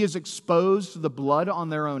them. He has exposed the blood on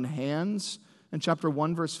their own hands in chapter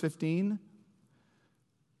 1, verse 15.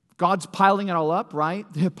 God's piling it all up,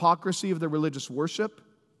 right? The hypocrisy of the religious worship.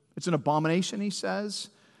 It's an abomination, he says.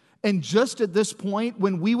 And just at this point,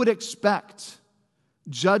 when we would expect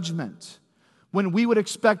judgment, when we would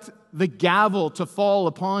expect the gavel to fall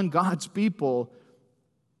upon God's people,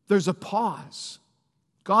 there's a pause.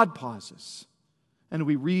 God pauses. And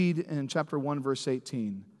we read in chapter 1, verse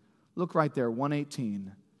 18. Look right there,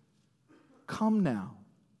 1:18. Come now,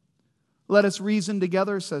 let us reason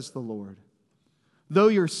together, says the Lord. Though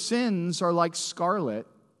your sins are like scarlet,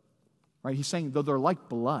 right? He's saying, though they're like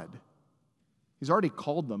blood. He's already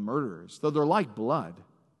called them murderers. Though they're like blood,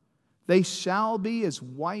 they shall be as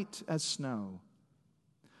white as snow.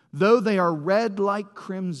 Though they are red like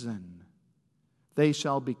crimson, they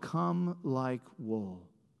shall become like wool.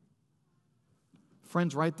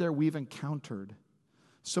 Friends, right there we've encountered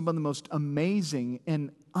some of the most amazing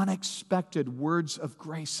and unexpected words of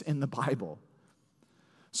grace in the Bible.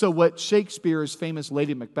 So what Shakespeare's famous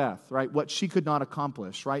Lady Macbeth, right, what she could not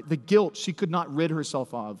accomplish, right, the guilt she could not rid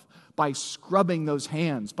herself of by scrubbing those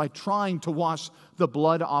hands, by trying to wash the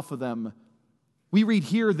blood off of them, We read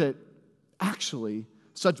here that actually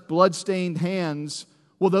such blood-stained hands,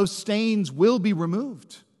 well, those stains will be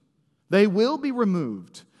removed. They will be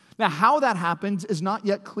removed. Now, how that happens is not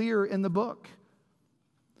yet clear in the book.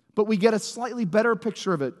 But we get a slightly better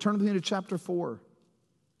picture of it. Turn with me to chapter 4.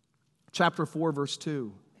 Chapter 4, verse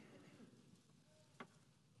 2.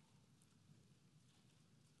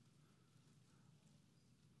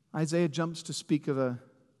 Isaiah jumps to speak of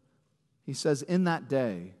he says, in that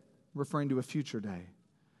day, referring to a future day,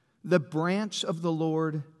 the branch of the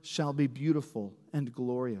Lord shall be beautiful and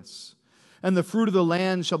glorious, and the fruit of the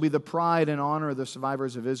land shall be the pride and honor of the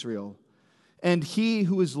survivors of Israel. And he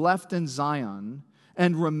who is left in Zion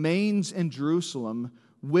and remains in Jerusalem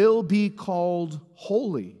will be called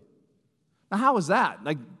holy. Now, how is that?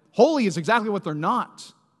 Like, holy is exactly what they're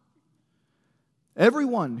not.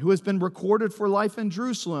 Everyone who has been recorded for life in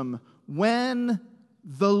Jerusalem, when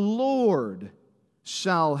the Lord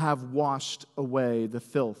shall have washed away the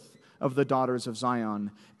filth of the daughters of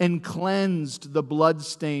Zion and cleansed the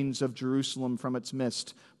bloodstains of Jerusalem from its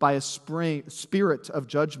midst by a spirit of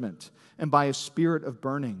judgment and by a spirit of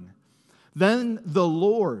burning. Then the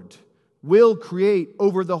Lord will create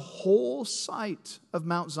over the whole site of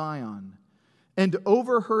Mount Zion and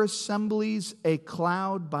over her assemblies a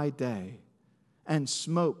cloud by day and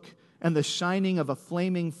smoke and the shining of a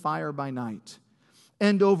flaming fire by night.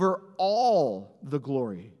 And over all the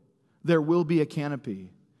glory there will be a canopy.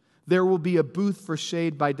 There will be a booth for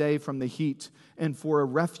shade by day from the heat, and for a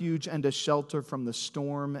refuge and a shelter from the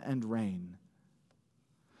storm and rain.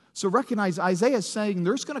 So recognize, Isaiah is saying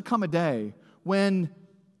there's going to come a day when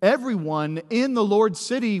everyone in the Lord's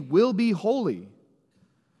city will be holy.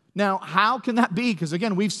 Now, how can that be? Because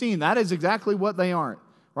again, we've seen that is exactly what they aren't,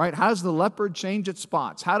 right? How does the leopard change its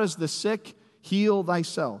spots? How does the sick heal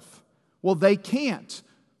thyself? Well, they can't.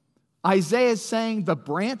 Isaiah is saying the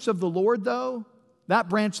branch of the Lord, though, that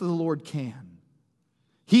branch of the Lord can.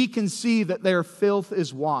 He can see that their filth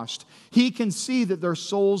is washed. He can see that their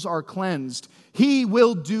souls are cleansed. He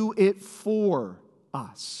will do it for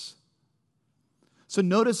us. So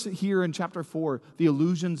notice here in chapter 4 the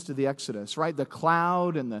allusions to the Exodus, right? The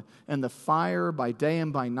cloud and the fire by day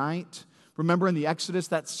and by night. Remember in the Exodus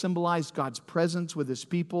that symbolized God's presence with His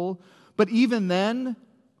people. But even then,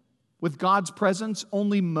 with God's presence,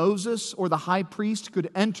 only Moses or the high priest could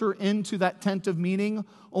enter into that tent of meeting.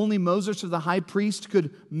 Only Moses or the high priest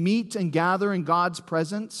could meet and gather in God's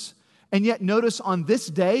presence. And yet notice on this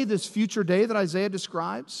day, this future day that Isaiah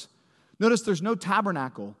describes, notice there's no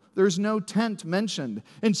tabernacle. There's no tent mentioned.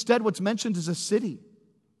 Instead, what's mentioned is a city.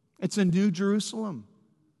 It's a new Jerusalem.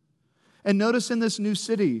 And notice in this new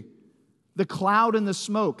city, the cloud and the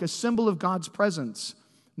smoke, a symbol of God's presence.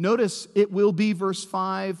 Notice it will be, verse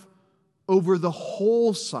 5, over the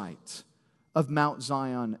whole site of Mount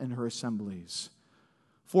Zion and her assemblies.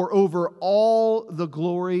 For over all the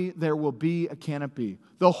glory there will be a canopy.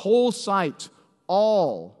 The whole site,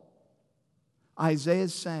 all. Isaiah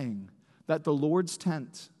is saying that the Lord's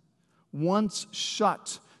tent, once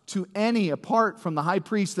shut to any apart from the high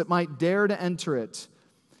priest that might dare to enter it,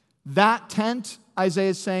 that tent,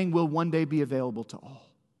 Isaiah is saying, will one day be available to all.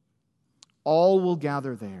 All will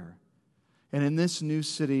gather there. And in this new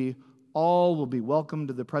city, all will be welcomed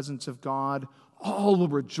to the presence of God. All will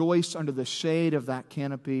rejoice under the shade of that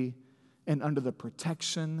canopy and under the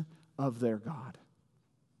protection of their God.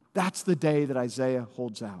 That's the day that Isaiah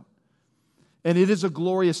holds out. And it is a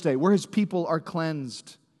glorious day where His people are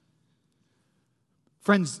cleansed.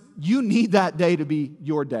 Friends, you need that day to be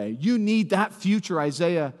your day. You need that future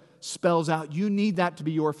Isaiah spells out. You need that to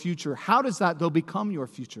be your future. How does that, though, become your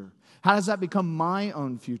future? How does that become my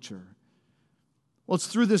own future? Well, it's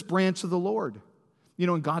through this branch of the Lord. You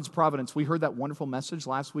know, in God's providence, we heard that wonderful message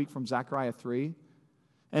last week from Zechariah 3.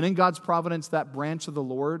 And in God's providence, that branch of the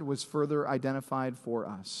Lord was further identified for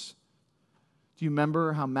us. Do you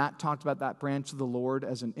remember how Matt talked about that branch of the Lord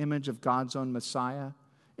as an image of God's own Messiah?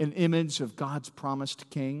 An image of God's promised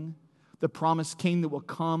king? The promised king that will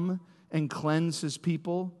come and cleanse His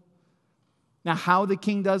people? Now, how the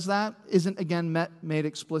king does that isn't, again, made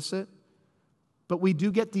explicit. But we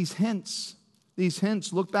do get these hints. These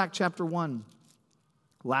hints. Look back, chapter 1.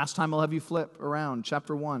 Last time I'll have you flip around,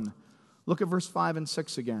 chapter 1. Look at verse 5 and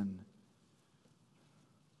 6 again.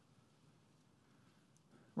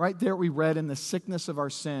 Right there we read, in the sickness of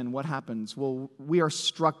our sin, what happens? Well, we are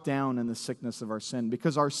struck down in the sickness of our sin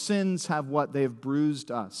because our sins have what? They have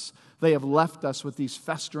bruised us. They have left us with these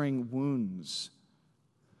festering wounds.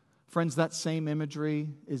 Friends, that same imagery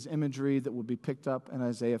is imagery that will be picked up in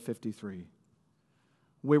Isaiah 53,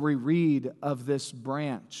 where we read of this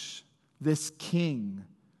branch, this king,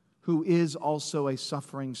 who is also a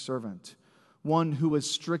suffering servant, one who was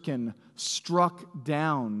stricken, struck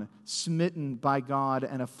down, smitten by God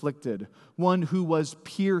and afflicted, one who was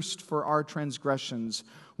pierced for our transgressions,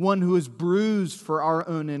 one who was bruised for our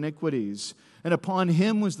own iniquities. And upon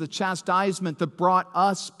him was the chastisement that brought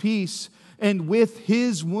us peace, and with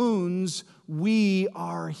his wounds we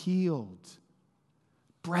are healed.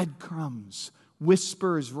 Breadcrumbs,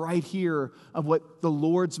 whispers right here of what the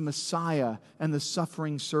Lord's Messiah and the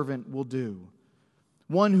suffering servant will do.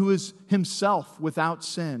 One who is himself without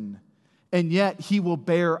sin, and yet he will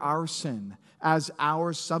bear our sin as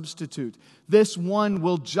our substitute. This one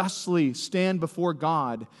will justly stand before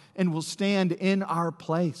God and will stand in our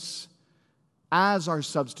place as our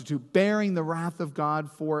substitute, bearing the wrath of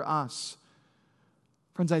God for us.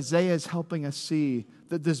 Friends, Isaiah is helping us see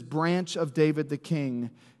that this branch of David the king,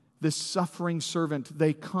 this suffering servant,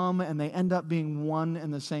 they come and they end up being one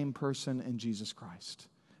and the same person in Jesus Christ.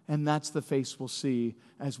 And that's the face we'll see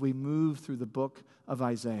as we move through the book of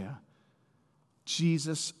Isaiah.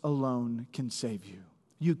 Jesus alone can save you.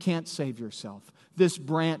 You can't save yourself. This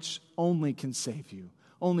branch only can save you.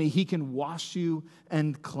 Only he can wash you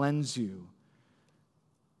and cleanse you.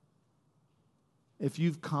 If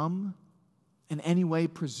you've come in any way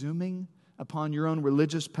presuming upon your own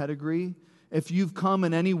religious pedigree, if you've come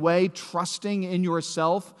in any way trusting in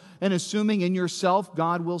yourself and assuming in yourself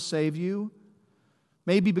God will save you,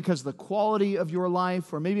 maybe because of the quality of your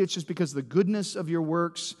life, or maybe it's just because of the goodness of your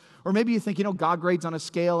works, or maybe you think, God grades on a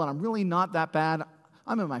scale and I'm really not that bad.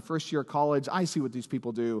 I'm in my first year of college. I see what these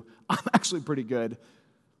people do. I'm actually pretty good.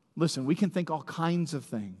 Listen, we can think all kinds of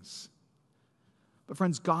things. But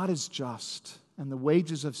friends, God is just, and the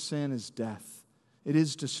wages of sin is death. It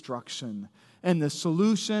is destruction. And the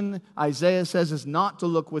solution, Isaiah says, is not to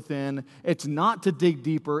look within. It's not to dig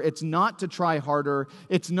deeper. It's not to try harder.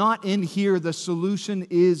 It's not in here. The solution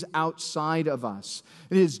is outside of us.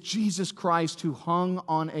 It is Jesus Christ who hung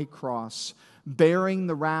on a cross, bearing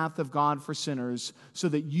the wrath of God for sinners so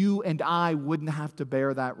that you and I wouldn't have to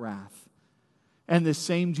bear that wrath. And this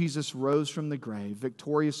same Jesus rose from the grave,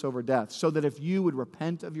 victorious over death, so that if you would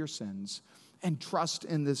repent of your sins and trust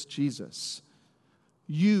in this Jesus,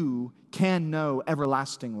 you can know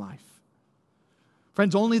everlasting life.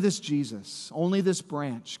 Friends, only this Jesus, only this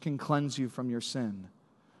branch can cleanse you from your sin.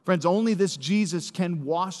 Friends, only this Jesus can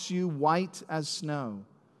wash you white as snow.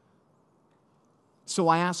 So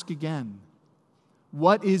I ask again,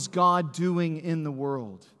 what is God doing in the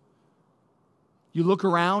world? You look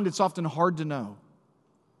around, it's often hard to know.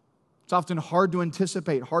 It's often hard to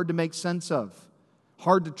anticipate, hard to make sense of,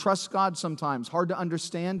 hard to trust God sometimes, hard to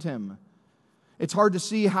understand Him. It's hard to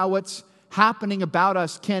see how what's happening about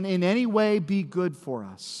us can in any way be good for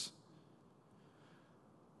us.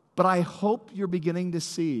 But I hope you're beginning to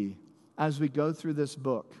see, as we go through this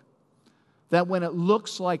book, that when it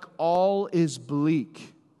looks like all is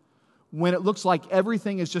bleak, when it looks like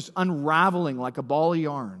everything is just unraveling like a ball of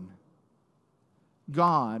yarn,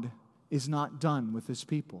 God is not done with His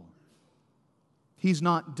people. He's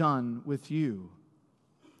not done with you.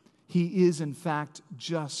 He is, in fact,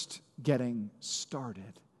 just getting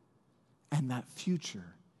started. And that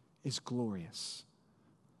future is glorious.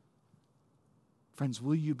 Friends,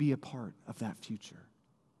 will you be a part of that future?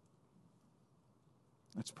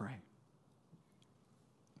 Let's pray.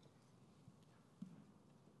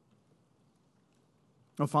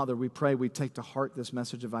 Oh, Father, we pray we take to heart this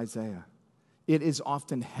message of Isaiah. It is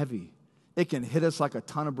often heavy. It can hit us like a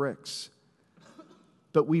ton of bricks.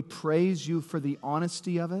 But we praise you for the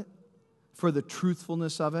honesty of it, for the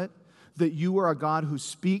truthfulness of it, that you are a God who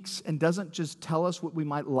speaks and doesn't just tell us what we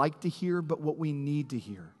might like to hear, but what we need to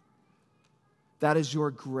hear. That is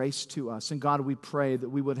your grace to us. And God, we pray that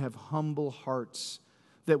we would have humble hearts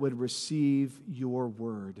that would receive your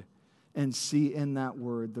word and see in that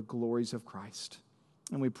word the glories of Christ.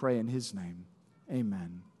 And we pray in His name.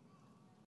 Amen.